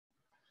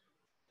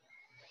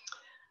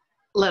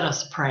Let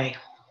us pray.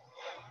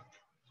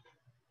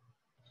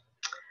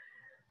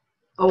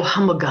 O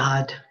humble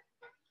God,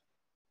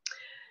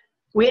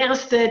 we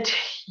ask that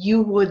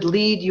you would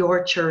lead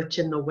your church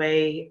in the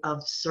way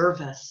of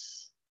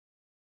service.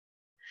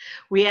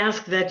 We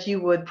ask that you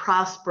would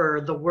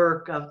prosper the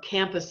work of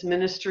campus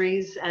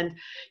ministries and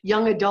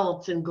young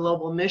adults in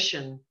global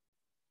mission,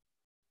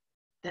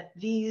 that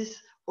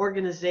these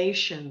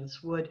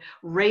organizations would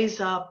raise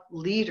up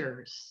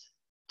leaders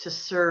to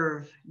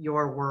serve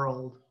your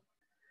world.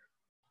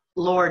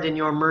 Lord, in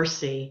your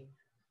mercy,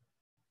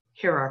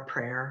 hear our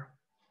prayer.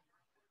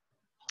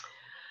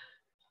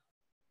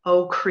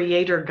 O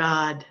Creator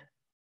God,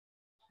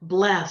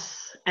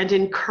 bless and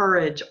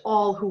encourage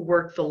all who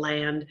work the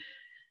land,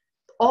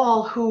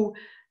 all who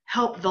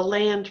help the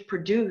land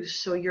produce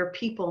so your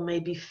people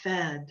may be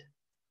fed.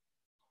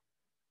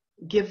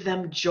 Give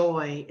them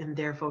joy in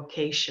their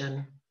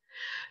vocation.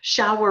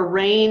 Shower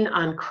rain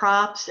on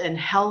crops and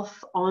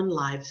health on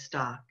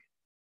livestock.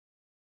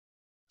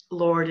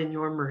 Lord, in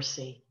your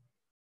mercy,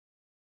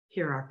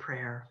 hear our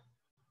prayer.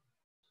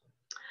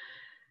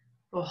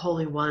 O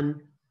Holy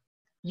One,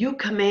 you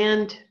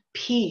command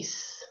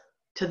peace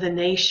to the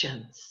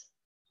nations.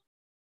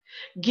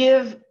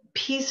 Give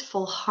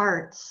peaceful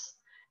hearts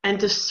and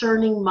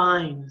discerning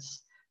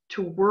minds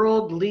to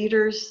world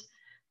leaders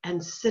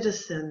and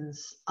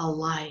citizens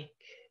alike.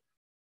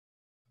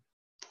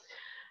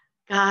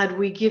 God,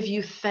 we give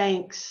you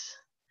thanks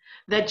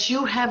that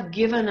you have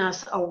given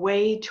us a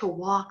way to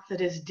walk that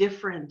is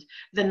different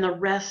than the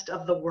rest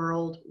of the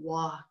world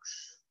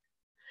walks.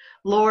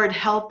 Lord,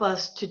 help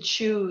us to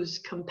choose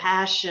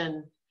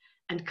compassion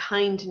and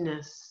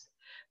kindness,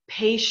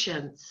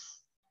 patience,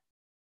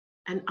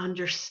 and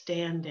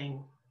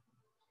understanding.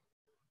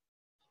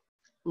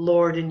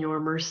 Lord, in your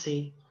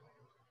mercy,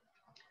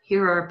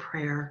 hear our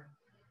prayer.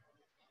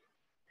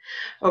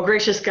 O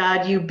gracious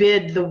God, you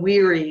bid the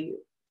weary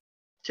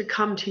to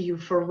come to you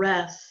for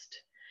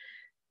rest.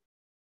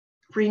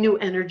 Renew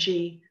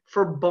energy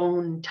for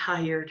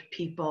bone-tired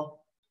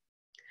people.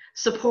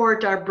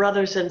 Support our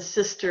brothers and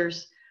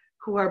sisters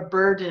who are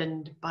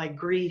burdened by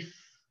grief,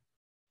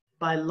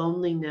 by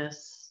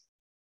loneliness,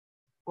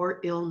 or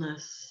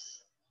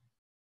illness.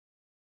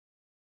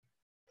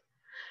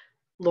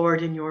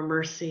 Lord, in your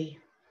mercy,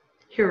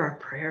 hear our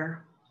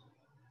prayer.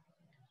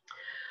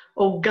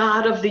 O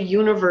God of the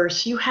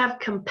universe, you have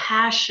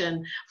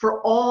compassion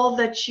for all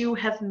that you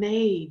have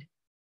made.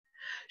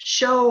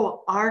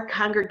 Show our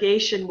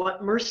congregation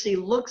what mercy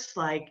looks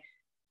like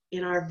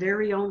in our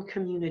very own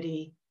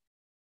community,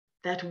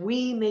 that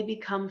we may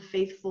become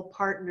faithful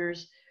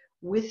partners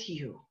with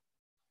you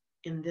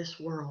in this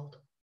world.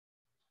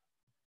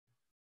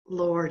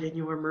 Lord, in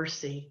your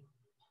mercy,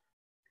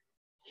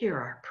 hear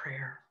our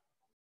prayer.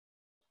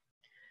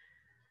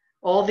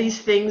 All these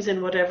things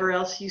and whatever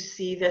else you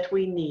see that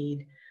we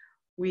need,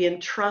 we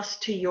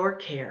entrust to your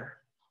care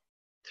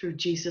through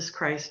Jesus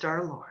Christ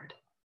our Lord.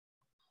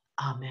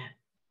 Amen.